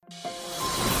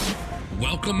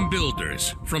Welcome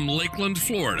builders from Lakeland,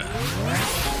 Florida.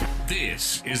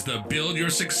 This is the Build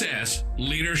Your Success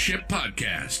Leadership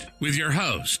Podcast with your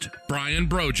host, Brian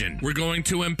Brogan. We're going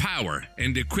to empower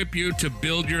and equip you to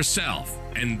build yourself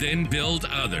and then build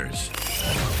others.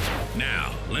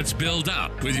 Now, let's build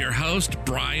up with your host,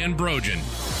 Brian Brogan.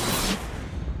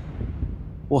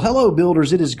 Well, hello,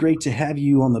 builders. It is great to have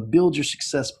you on the Build Your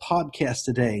Success podcast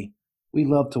today. We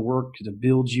love to work to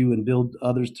build you and build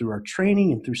others through our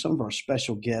training and through some of our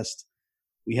special guests.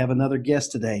 We have another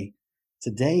guest today.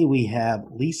 Today we have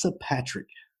Lisa Patrick.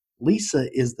 Lisa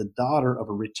is the daughter of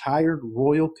a retired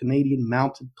Royal Canadian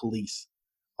Mounted Police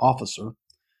officer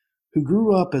who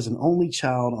grew up as an only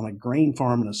child on a grain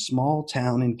farm in a small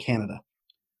town in Canada.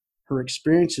 Her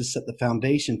experiences set the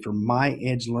foundation for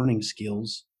MyEdge learning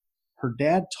skills. Her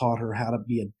dad taught her how to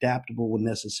be adaptable when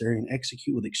necessary and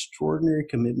execute with extraordinary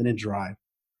commitment and drive.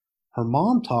 Her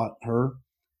mom taught her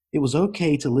it was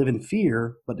okay to live in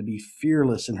fear, but to be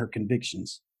fearless in her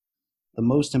convictions. The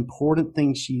most important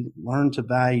thing she learned to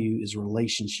value is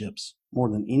relationships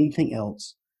more than anything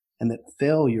else, and that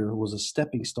failure was a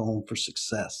stepping stone for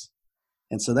success.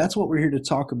 And so that's what we're here to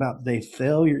talk about today.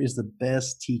 Failure is the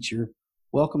best teacher.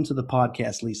 Welcome to the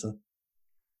podcast, Lisa.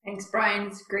 Thanks, Brian.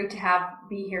 It's great to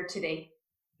be here today.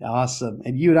 Awesome.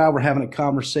 And you and I were having a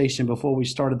conversation before we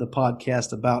started the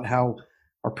podcast about how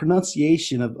our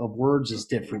pronunciation of words is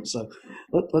different. So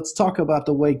let's talk about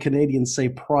the way Canadians say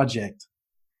project.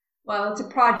 Well, it's a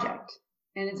project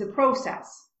and it's a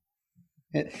process.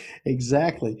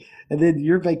 Exactly. And then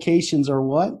your vacations are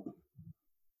what?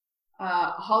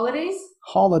 Holidays?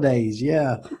 Holidays,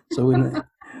 yeah. So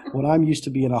what I'm used to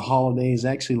being a holiday is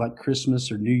actually like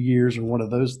Christmas or New Year's or one of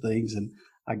those things. And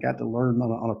I got to learn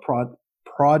on a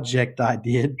project I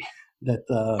did that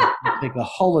you take a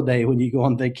holiday when you go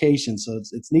on vacation. So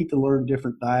it's neat to learn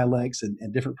different dialects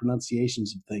and different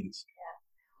pronunciations of things.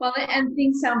 Well, and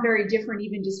things sound very different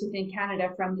even just within Canada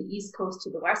from the East Coast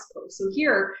to the West Coast. So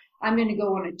here, I'm going to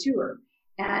go on a tour.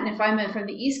 And if I'm from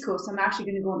the East Coast, I'm actually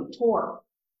going to go on a tour.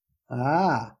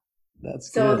 Ah,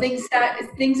 that's so good.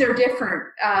 Things are different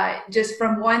just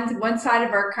from one side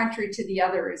of our country to the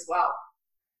other as well.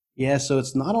 Yeah, so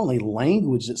it's not only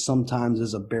language that sometimes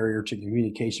is a barrier to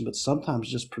communication, but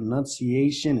sometimes just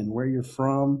pronunciation and where you're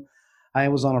from. I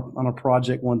was on a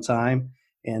project one time,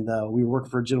 and we were working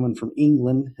for a gentleman from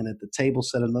England, and at the table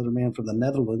sat another man from the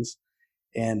Netherlands,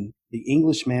 and the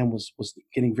English man was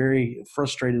getting very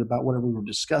frustrated about whatever we were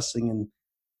discussing, and the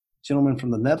gentleman from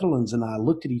the Netherlands and I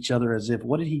looked at each other as if,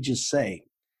 what did he just say?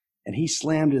 And he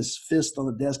slammed his fist on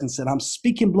the desk and said, "I'm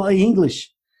speaking bloody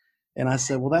English." And I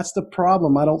said, "Well, that's the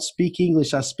problem. I don't speak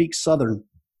English. I speak Southern."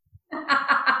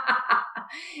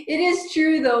 It is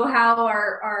true, though, how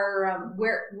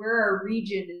where our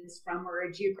region is from or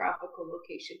a geographical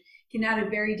location can add a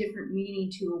very different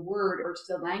meaning to a word or to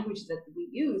the language that we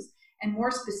use, and more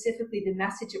specifically, the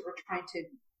message that we're trying to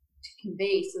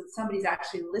convey, so that somebody's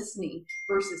actually listening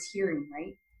versus hearing,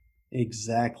 right?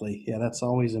 Exactly. Yeah, that's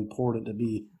always important to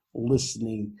be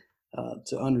listening,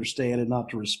 to understand and not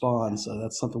to respond. So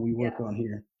that's something we work on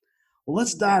here. Well,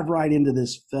 let's dive right into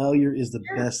this. Failure is the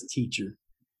best teacher.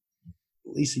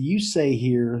 Lisa, you say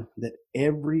here that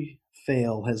every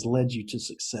fail has led you to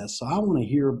success. So I want to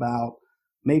hear about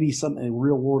maybe a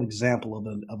real world example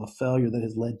of a failure that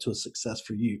has led to a success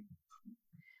for you.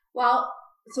 Well,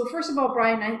 so first of all,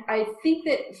 Brian, I think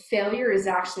that failure is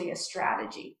actually a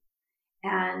strategy.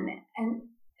 And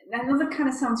I know that kind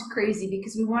of sounds crazy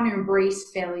because we want to embrace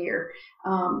failure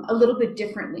a little bit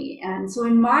differently. And so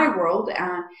in my world,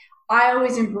 I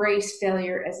always embrace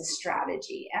failure as a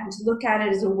strategy and to look at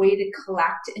it as a way to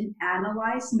collect and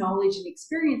analyze knowledge and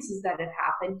experiences that have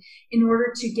happened in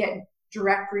order to get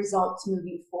direct results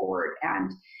moving forward.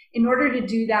 And in order to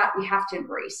do that, we have to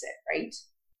embrace it, right?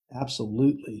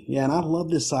 Absolutely. Yeah, and I love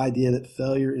this idea that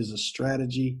failure is a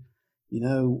strategy. You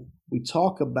know, we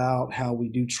talk about how we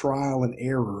do trial and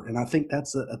error, and I think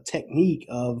that's a technique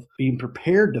of being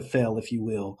prepared to fail, if you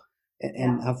will.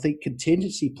 And I think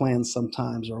contingency plans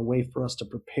sometimes are a way for us to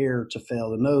prepare to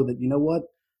fail, to know that, you know what,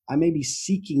 I may be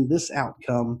seeking this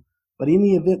outcome, but in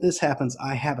the event this happens,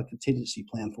 I have a contingency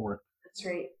plan for it. That's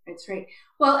right. That's right.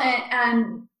 Well,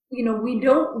 and you know, we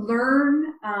don't learn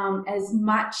as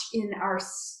much in our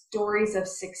stories of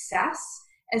success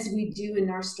as we do in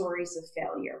our stories of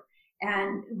failure.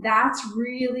 And that's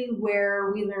really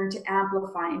where we learn to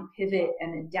amplify and pivot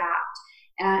and adapt.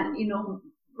 And, you know,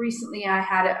 recently I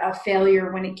had a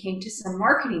failure when it came to some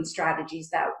marketing strategies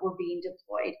that were being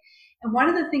deployed. And one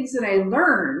of the things that I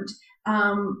learned,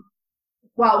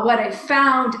 what I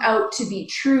found out to be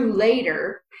true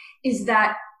later, is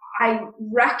that I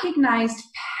recognized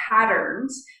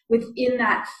patterns within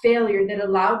that failure that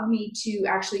allowed me to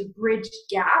actually bridge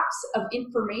gaps of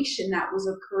information that was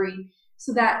occurring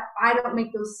so that I don't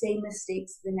make those same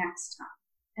mistakes the next time.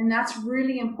 And that's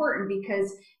really important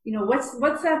because,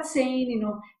 what's that saying,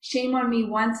 shame on me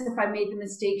once if I made the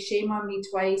mistake, shame on me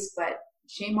twice, but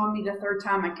shame on me the third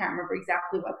time. I can't remember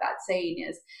exactly what that saying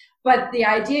is. But the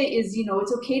idea is,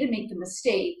 it's okay to make the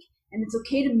mistake, and it's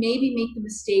okay to maybe make the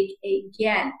mistake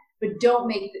again, but don't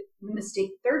make the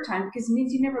mistake the third time, because it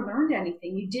means you never learned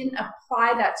anything. You didn't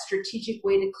apply that strategic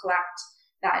way to collect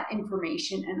that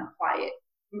information and apply it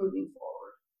moving forward.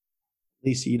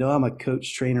 Lisa, I'm a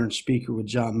coach, trainer, and speaker with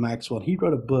John Maxwell. He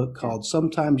wrote a book called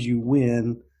Sometimes You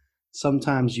Win,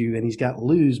 Sometimes You, and he's got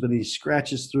lose, but he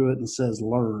scratches through it and says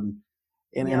learn.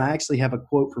 And I actually have a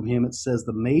quote from him. It says,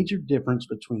 the major difference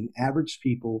between average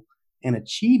people and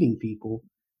achieving people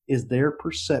is their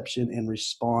perception and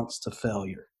response to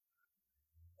failure.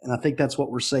 And I think that's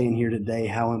what we're saying here today,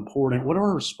 how important, what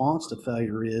our response to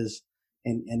failure is.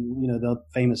 And the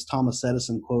famous Thomas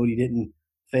Edison quote, he didn't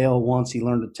fail once, he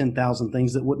learned 10,000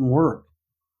 things that wouldn't work.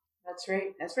 That's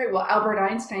right. Well, Albert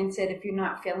Einstein said, if you're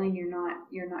not failing, you're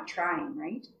not trying,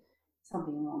 right?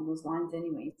 Something along those lines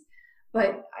anyways.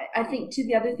 But I think too,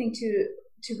 the other thing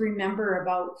to remember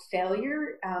about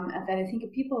failure, that I think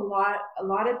a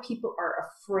lot of people are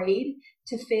afraid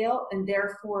to fail, and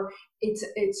therefore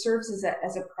it serves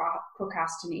as a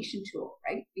procrastination tool,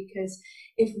 right? Because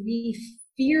if we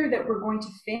fear that we're going to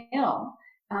fail,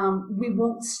 we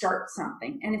won't start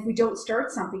something. And if we don't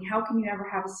start something, how can you ever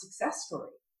have a success story?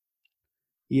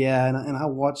 Yeah, and I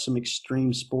watch some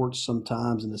extreme sports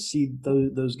sometimes, and to see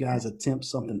those guys attempt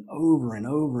something over and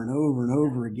over and over and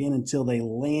over again until they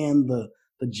land the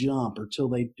jump, or till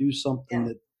they do something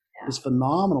that is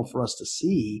phenomenal for us to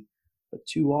see. But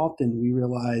too often we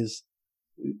realize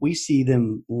we see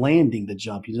them landing the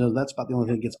jump. That's about the only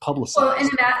thing that gets publicized. Well, and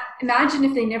imagine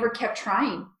if they never kept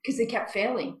trying because they kept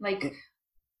failing.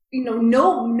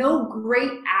 No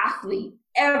great athlete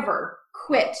ever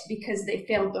quit because they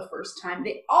failed the first time.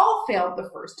 They all failed the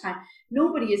first time.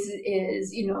 Nobody is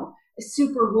a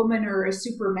superwoman or a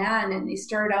superman, and they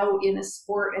start out in a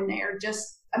sport and they're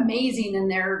just amazing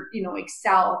and they're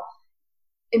excel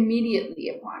immediately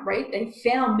upon, right? They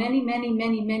fail many, many,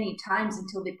 many, many times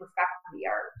until they perfect the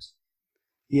art.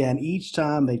 Yeah, and each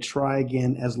time they try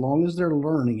again, as long as they're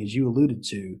learning, as you alluded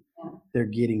to, they're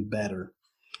getting better.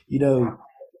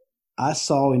 I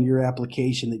saw in your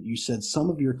application that you said some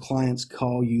of your clients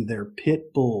call you their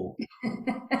pit bull.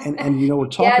 And we're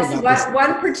talking about this.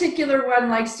 One particular one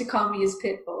likes to call me his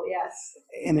pit bull, yes.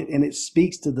 And it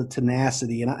speaks to the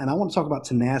tenacity. And I want to talk about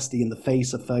tenacity in the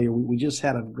face of failure. We just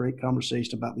had a great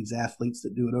conversation about these athletes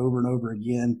that do it over and over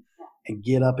again and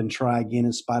get up and try again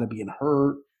in spite of being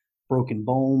hurt, broken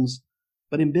bones.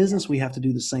 But in business, we have to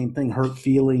do the same thing: hurt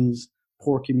feelings,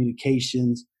 poor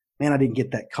communications. Man, I didn't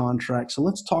get that contract. So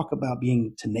let's talk about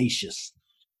being tenacious.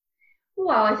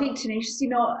 Well, I think tenacious,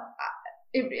 I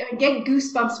get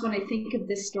goosebumps when I think of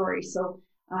this story. So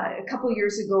a couple of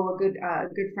years ago, a good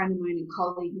friend of mine and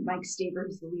colleague, Mike Staver,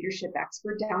 who's the leadership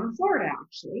expert down in Florida,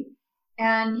 actually,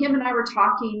 and him and I were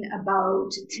talking about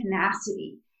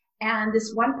tenacity and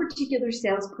this one particular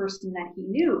salesperson that he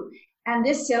knew. And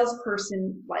this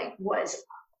salesperson was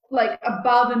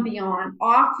above and beyond,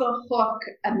 off the hook,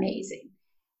 amazing.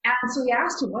 And so he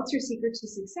asked him, what's your secret to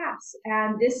success?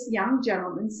 And this young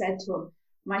gentleman said to him,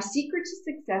 my secret to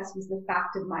success was the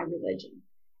fact of my religion.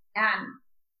 And,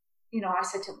 I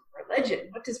said to him, religion?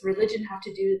 What does religion have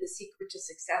to do with the secret to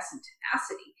success and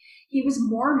tenacity? He was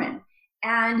Mormon,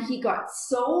 and he got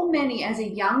so many, as a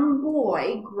young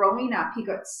boy growing up, he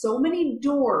got so many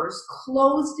doors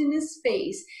closed in his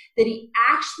face that he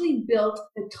actually built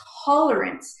a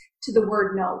tolerance to the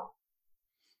word no.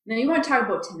 Now, you want to talk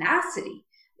about tenacity.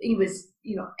 He was,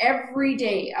 every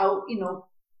day out,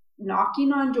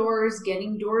 knocking on doors,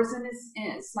 getting doors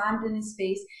slammed in his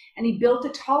face, and he built a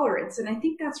tolerance. And I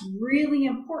think that's really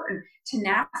important.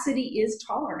 Tenacity is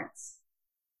tolerance.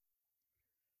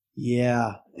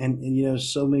 Yeah. And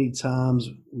so many times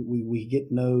we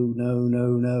get no,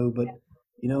 but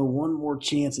one more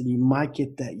chance and you might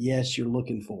get that yes you're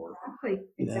looking for.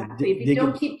 Exactly. If you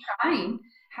don't keep trying,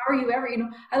 how are you ever,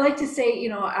 I like to say,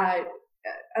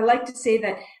 I like to say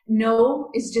that no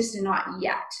is just a not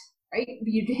yet, right?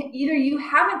 Either you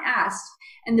haven't asked,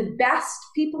 and the best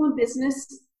people in business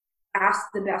ask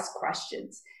the best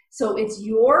questions. So it's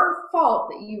your fault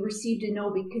that you received a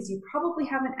no because you probably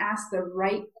haven't asked the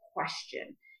right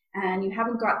question and you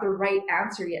haven't got the right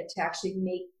answer yet to actually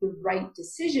make the right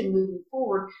decision moving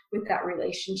forward with that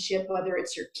relationship, whether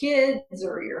it's your kids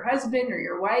or your husband or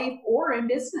your wife or in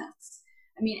business.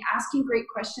 I mean, asking great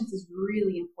questions is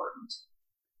really important.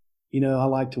 I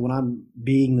like to, when I'm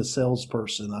being the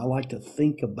salesperson, I like to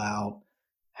think about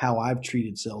how I've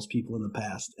treated salespeople in the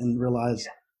past and realize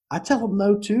I tell them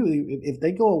no too. If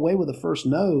they go away with the first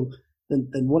no,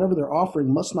 then whatever they're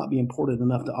offering must not be important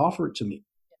enough to offer it to me,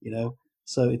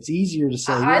 So it's easier to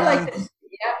say, I like this.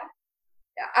 Yeah.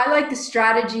 I like the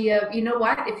strategy of, you know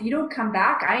what, if you don't come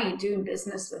back, I ain't doing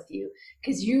business with you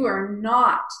because you are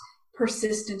not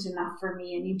persistent enough for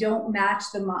me and you don't match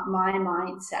my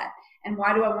mindset. And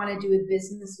why do I want to do a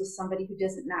business with somebody who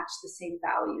doesn't match the same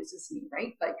values as me,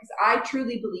 right? Like, because I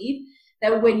truly believe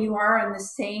that when you are on the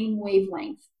same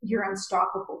wavelength, you're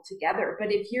unstoppable together.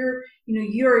 But if your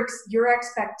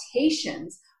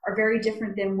expectations are very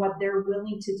different than what they're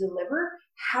willing to deliver,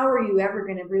 how are you ever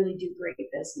going to really do great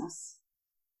business?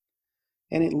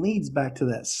 And it leads back to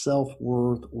that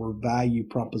self-worth or value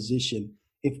proposition.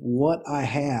 If what I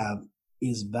have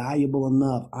is valuable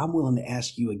enough, I'm willing to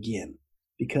ask you again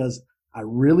because I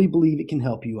really believe it can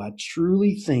help you. I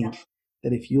truly think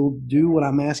that if you'll do what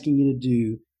I'm asking you to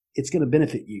do, it's going to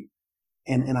benefit you.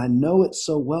 And I know it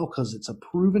so well because it's a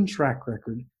proven track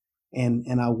record.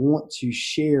 And I want to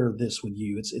share this with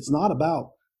you. It's not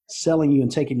about selling you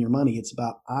and taking your money. It's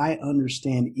about, I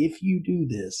understand if you do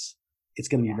this, it's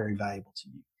going to be very valuable to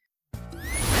you.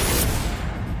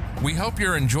 We hope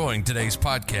you're enjoying today's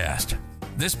podcast.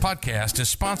 This podcast is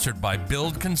sponsored by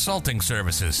Build Consulting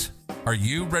Services. Are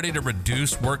you ready to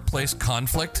reduce workplace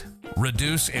conflict,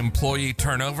 reduce employee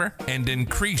turnover, and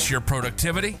increase your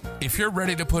productivity? If you're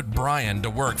ready to put Brian to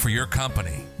work for your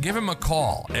company, give him a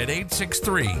call at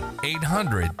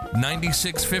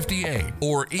 863-800-9658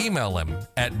 or email him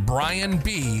at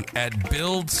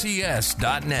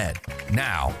brianb@buildcs.net.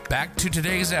 Now, back to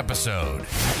today's episode.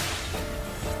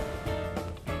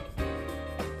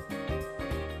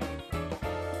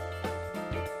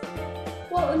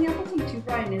 Well, and the other thing too,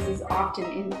 Brian, is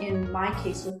often in my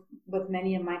case with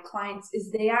many of my clients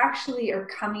is they actually are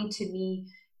coming to me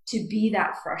to be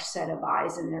that fresh set of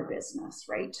eyes in their business,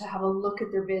 right? To have a look at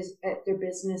their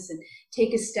business and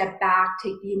take a step back,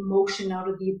 take the emotion out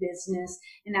of the business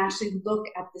and actually look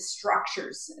at the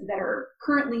structures that are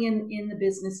currently in the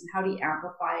business and how do you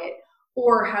amplify it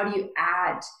or how do you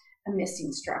add a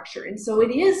missing structure. And so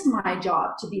it is my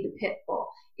job to be the pit bull.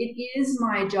 It is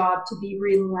my job to be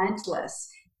relentless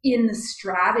in the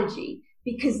strategy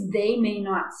because they may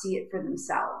not see it for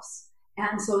themselves.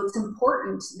 And so it's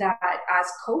important that as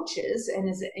coaches and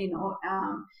as,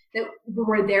 that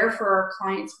we're there for our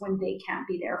clients when they can't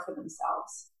be there for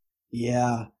themselves.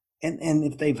 Yeah. And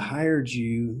if they've hired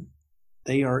you,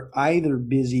 they are either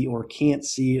busy or can't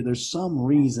see it. There's some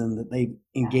reason that they've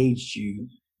engaged you.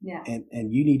 Yeah.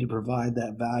 And you need to provide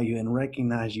that value and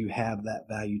recognize you have that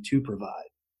value to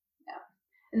provide. Yeah.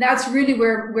 And that's really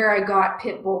where I got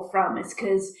Pitbull from, is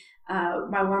because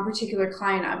my one particular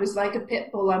client, I was like a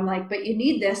pit bull. I'm like, but you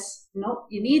need this. Nope,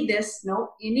 you need this.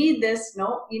 Nope, you need this.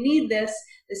 Nope, you need this.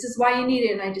 This is why you need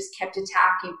it. And I just kept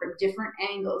attacking from different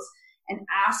angles and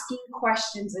asking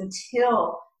questions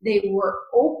until they were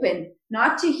open,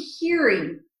 not to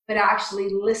hearing, but actually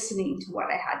listening to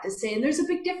what I had to say. And there's a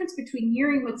big difference between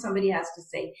hearing what somebody has to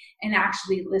say and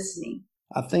actually listening.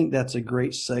 I think that's a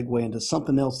great segue into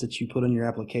something else that you put in your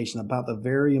application about the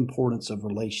very importance of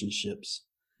relationships.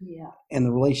 Yeah. And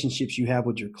the relationships you have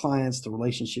with your clients, the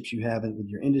relationships you have with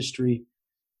your industry.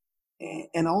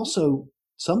 And also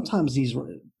sometimes these,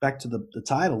 back to the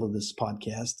title of this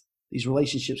podcast, these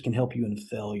relationships can help you in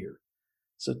failure.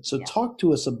 So talk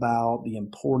to us about the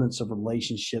importance of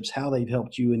relationships, how they've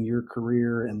helped you in your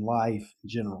career and life in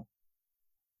general.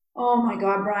 Oh my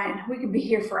God, Brian, we could be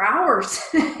here for hours.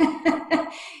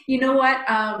 You know what?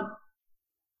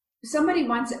 Somebody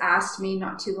once asked me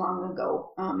not too long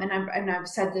ago, and I've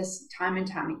said this time and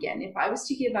time again, if I was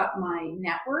to give up my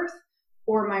net worth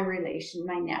or my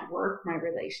network, my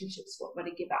relationships, what would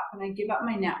I give up? And I'd give up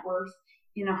my net worth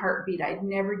in a heartbeat. I'd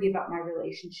never give up my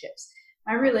relationships.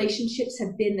 My relationships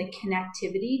have been the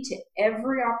connectivity to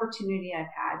every opportunity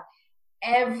I've had,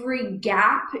 every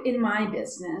gap in my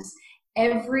business,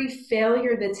 every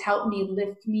failure that's helped me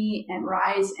lift me and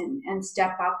rise and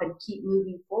step up and keep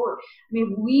moving forward. I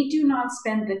mean, we do not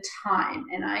spend the time,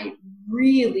 and I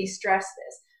really stress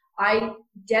this, I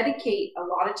dedicate a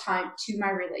lot of time to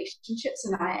my relationships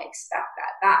and I expect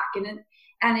that back.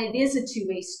 And it is a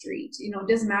two-way street. You know, it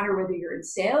doesn't matter whether you're in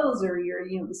sales or you're,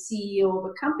 the CEO of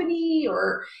a company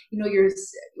or, you're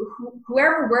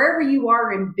wherever you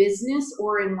are in business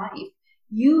or in life,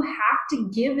 you have to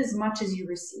give as much as you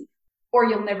receive, or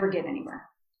you'll never get anywhere.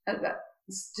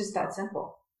 It's just that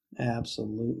simple.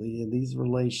 Absolutely. And these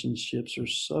relationships are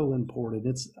so important.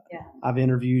 Yeah. I've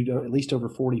interviewed at least over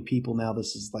 40 people now.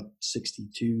 This is like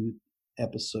 62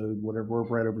 episode, whatever. We're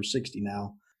right over 60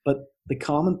 now. But the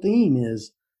common theme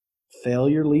is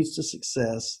failure leads to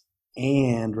success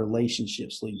and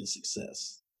relationships lead to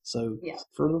success. So Yeah.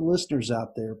 for the listeners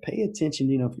out there, pay attention.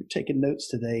 If you're taking notes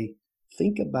today,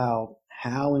 think about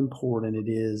how important it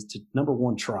is to, number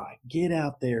one, try. Get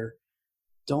out there.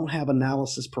 Don't have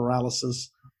analysis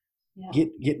paralysis. Yeah.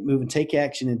 Get moving, take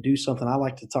action and do something. I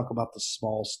like to talk about the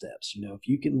small steps. If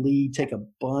you can lead, take a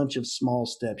bunch of small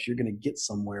steps, you're going to get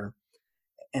somewhere.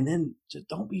 And then just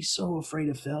don't be so afraid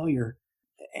of failure.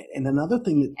 And another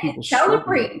thing that people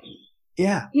celebrate.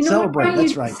 Yeah, celebrate.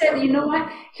 That's right. Said, you know what?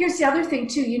 Here's the other thing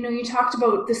too. You talked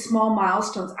about the small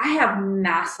milestones. I have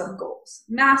massive goals,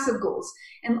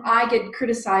 and I get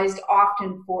criticized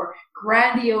often for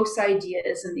grandiose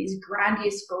ideas and these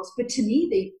grandiose goals. But to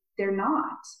me, they're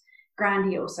not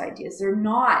grandiose ideas. They're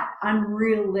not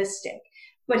unrealistic.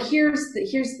 But here's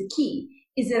the key: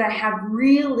 is that I have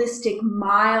realistic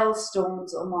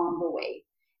milestones along the way,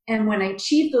 and when I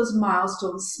achieve those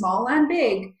milestones, small and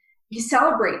big, you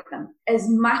celebrate them as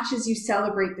much as you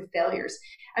celebrate the failures.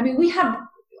 I mean,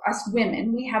 us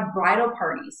women, we have bridal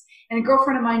parties. And a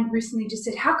girlfriend of mine recently just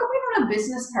said, how come we don't have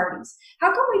business parties?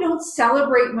 How come we don't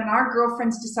celebrate when our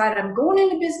girlfriends decide I'm going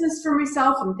into business for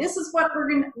myself and this is what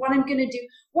I'm going to do?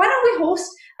 Why don't we host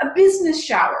a business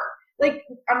shower?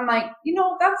 I'm like,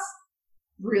 that's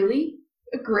really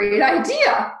a great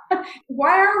idea.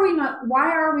 Why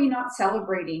are we not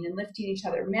celebrating and lifting each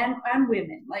other, men and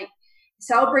women?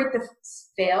 Celebrate the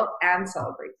fail and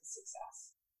celebrate the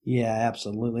success. Yeah,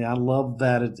 absolutely. I love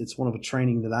that. It's one of a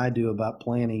training that I do about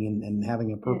planning and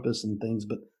having a purpose and things,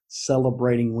 but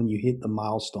celebrating when you hit the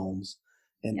milestones.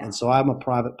 And so I'm a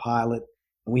private pilot,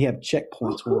 and we have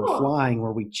checkpoints when we're flying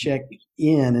where we check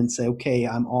in and say, okay,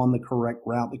 I'm on the correct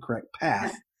route, the correct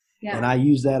path. Yeah. And I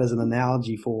use that as an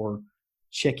analogy for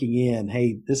checking in.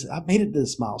 Hey, I've made it to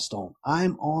this milestone.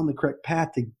 I'm on the correct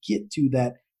path to get to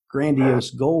that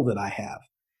grandiose goal that I have.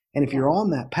 And if you're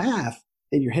on that path,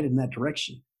 then you're headed in that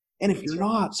direction. And if you're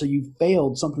not, so you've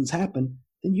failed, something's happened,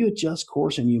 then you adjust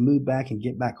course and you move back and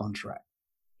get back on track.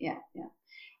 Yeah.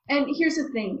 And here's the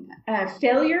thing,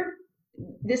 failure,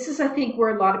 this is, I think,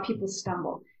 where a lot of people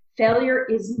stumble. Failure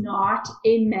is not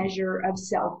a measure of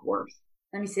self-worth.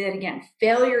 Let me say that again.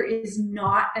 Failure is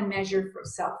not a measure for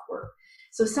self-worth.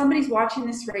 So if somebody's watching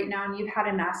this right now and you've had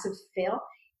a massive fail,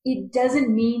 it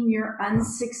doesn't mean you're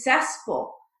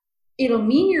unsuccessful. It'll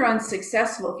mean you're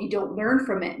unsuccessful if you don't learn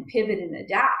from it and pivot and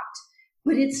adapt.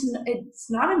 But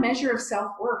it's not a measure of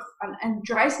self-worth. And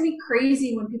drives me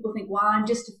crazy when people think, well, I'm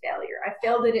just a failure. I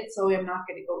failed at it, so I'm not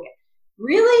going to go again.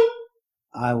 Really?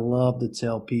 I love to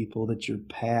tell people that your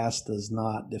past does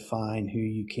not define who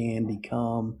you can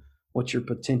become, what your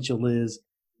potential is.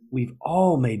 We've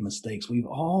all made mistakes. We've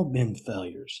all been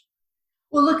failures.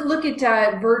 Well, look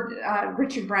at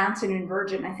Richard Branson in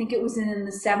Virgin. I think it was in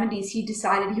the 70s. He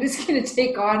decided he was going to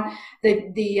take on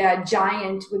the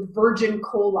giant with Virgin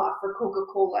Cola for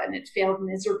Coca-Cola, and it failed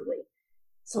miserably.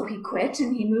 So he quit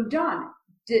and he moved on.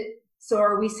 So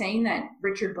are we saying that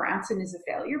Richard Branson is a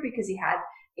failure because he had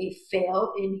a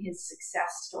fail in his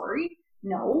success story?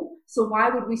 No. So why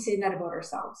would we say that about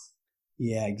ourselves?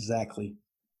 Yeah, exactly.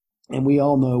 And we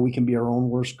all know we can be our own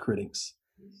worst critics.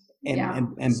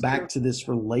 And back to this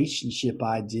relationship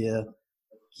idea,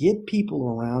 get people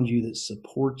around you that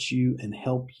support you and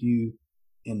help you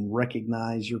and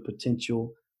recognize your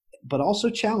potential, but also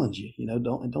challenge you.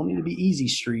 Don't need to be easy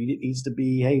street. It needs to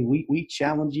be, hey, we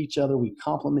challenge each other, we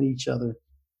compliment each other.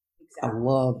 Exactly.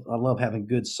 I love having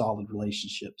good, solid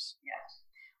relationships. Yes.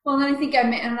 Well, and I think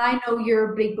and I know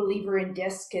you're a big believer in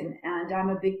DISC, and I'm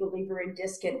a big believer in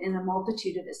DISC and in a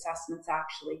multitude of assessments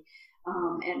actually.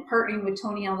 And partnering with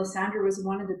Tony Alessandro was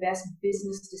one of the best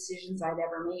business decisions I'd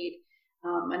ever made.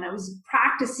 And I was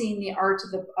practicing the art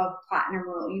of Platinum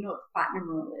Rule. You know what Platinum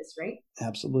Rule is, right?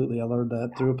 Absolutely. I learned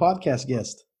that through a podcast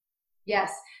guest.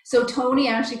 Yes. So Tony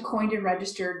actually coined and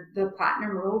registered the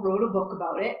Platinum Rule, wrote a book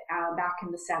about it back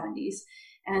in the 70s.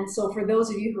 And so for those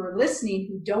of you who are listening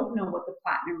who don't know what the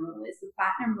Platinum Rule is, the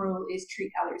Platinum Rule is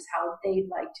treat others how they'd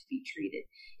like to be treated.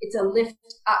 It's a lift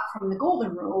up from the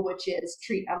Golden Rule, which is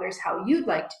treat others how you'd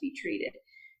like to be treated.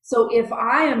 So if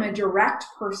I am a direct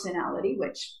personality,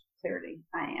 which clearly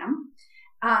I am,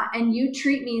 and you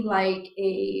treat me like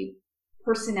a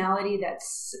personality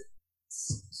that's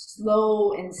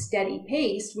slow and steady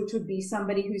paced, which would be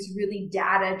somebody who's really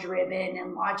data driven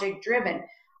and logic driven,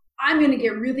 I'm going to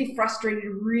get really frustrated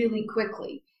really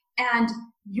quickly. And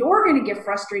you're going to get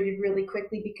frustrated really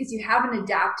quickly because you haven't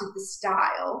adapted the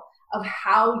style of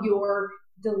how you're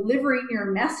delivering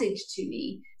your message to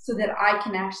me so that I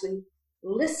can actually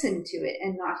listen to it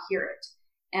and not hear it.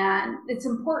 And it's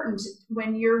important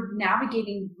when you're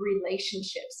navigating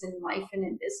relationships in life and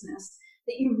in business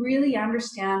that you really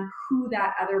understand who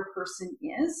that other person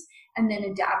is and then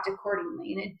adapt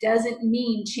accordingly. And it doesn't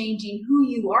mean changing who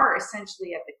you are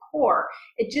essentially at the core.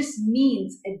 It just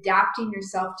means adapting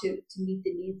yourself to meet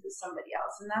the needs of somebody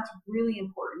else. And that's really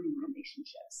important in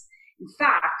relationships. In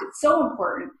fact, it's so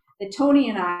important that Tony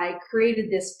and I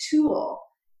created this tool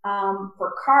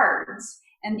for cards.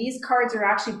 And these cards are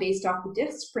actually based off the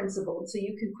DISC principle. So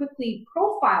you can quickly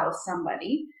profile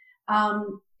somebody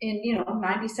in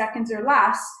 90 seconds or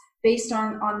less based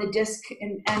on the DISC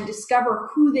and discover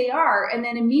who they are. And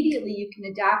then immediately you can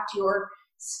adapt your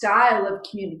style of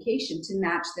communication to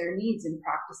match their needs and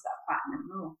practice that platinum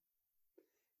rule.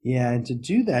 Yeah, and to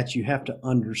do that, you have to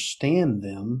understand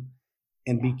them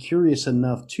and be curious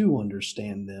enough to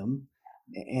understand them.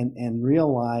 And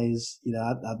realize,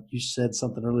 you said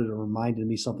something earlier that reminded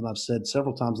me something I've said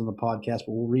several times on the podcast, but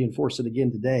we'll reinforce it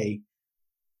again today.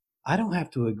 I don't have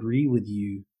to agree with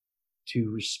you to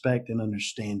respect and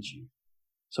understand you.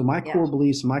 So my core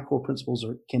beliefs and my core principles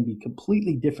can be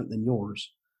completely different than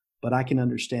yours, but I can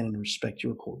understand and respect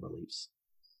your core beliefs.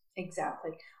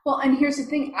 Exactly. Well, and here's the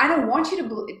thing. I don't want you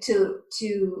to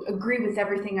agree with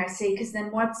everything I say, because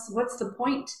then what's the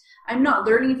point? I'm not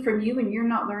learning from you and you're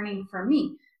not learning from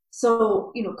me.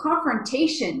 So,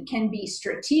 confrontation can be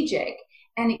strategic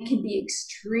and it can be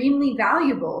extremely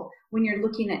valuable when you're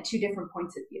looking at two different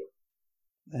points of view.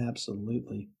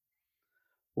 Absolutely.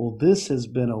 Well, this has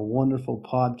been a wonderful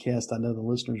podcast. I know the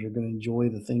listeners are going to enjoy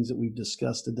the things that we've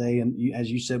discussed today. And as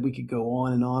you said, we could go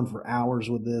on and on for hours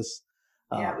with this.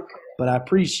 Yeah, we could. But I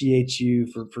appreciate you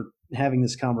for having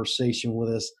this conversation with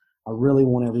us. I really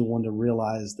want everyone to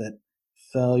realize that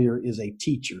failure is a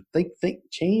teacher.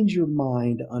 Change your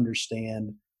mind to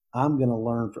understand. I'm going to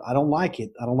learn. I don't like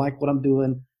it. I don't like what I'm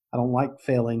doing. I don't like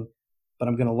failing, but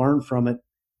I'm going to learn from it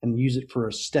and use it for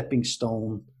a stepping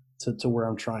stone to where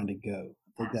I'm trying to go.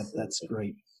 I think that's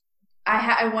great.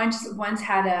 I once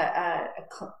had a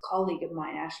colleague of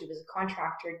mine, actually was a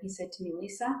contractor, and he said to me,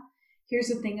 Lisa, here's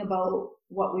the thing about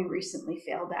what we recently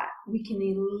failed at. We can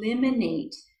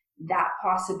eliminate that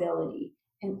possibility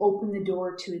and open the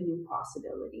door to a new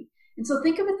possibility. And so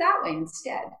think of it that way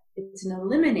instead. It's an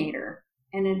eliminator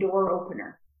and a door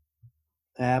opener.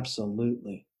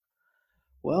 Absolutely.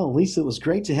 Well, Lisa, it was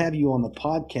great to have you on the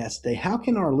podcast today. How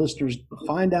can our listeners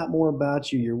find out more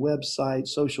about you, your website,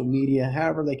 social media,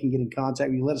 however they can get in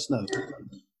contact with you? Let us know.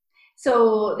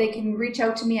 So they can reach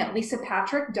out to me at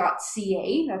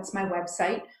lisapatrick.ca. That's my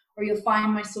website. Or you'll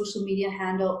find my social media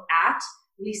handle at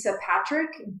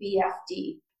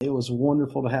lisapatrickbfd. It was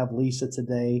wonderful to have Lisa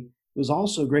today. It was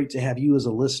also great to have you as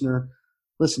a listener.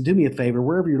 Listen, do me a favor.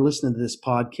 Wherever you're listening to this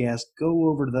podcast, go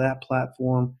over to that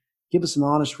platform. Give us an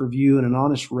honest review and an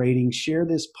honest rating. Share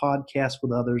this podcast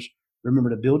with others. Remember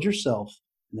to build yourself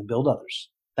and then build others.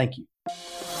 Thank you.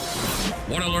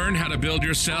 Want to learn how to build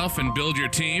yourself and build your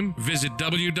team? Visit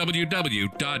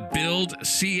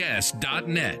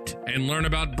www.buildcs.net and learn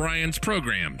about Brian's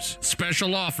programs,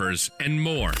 special offers, and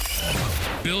more.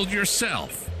 Build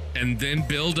yourself and then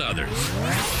build others.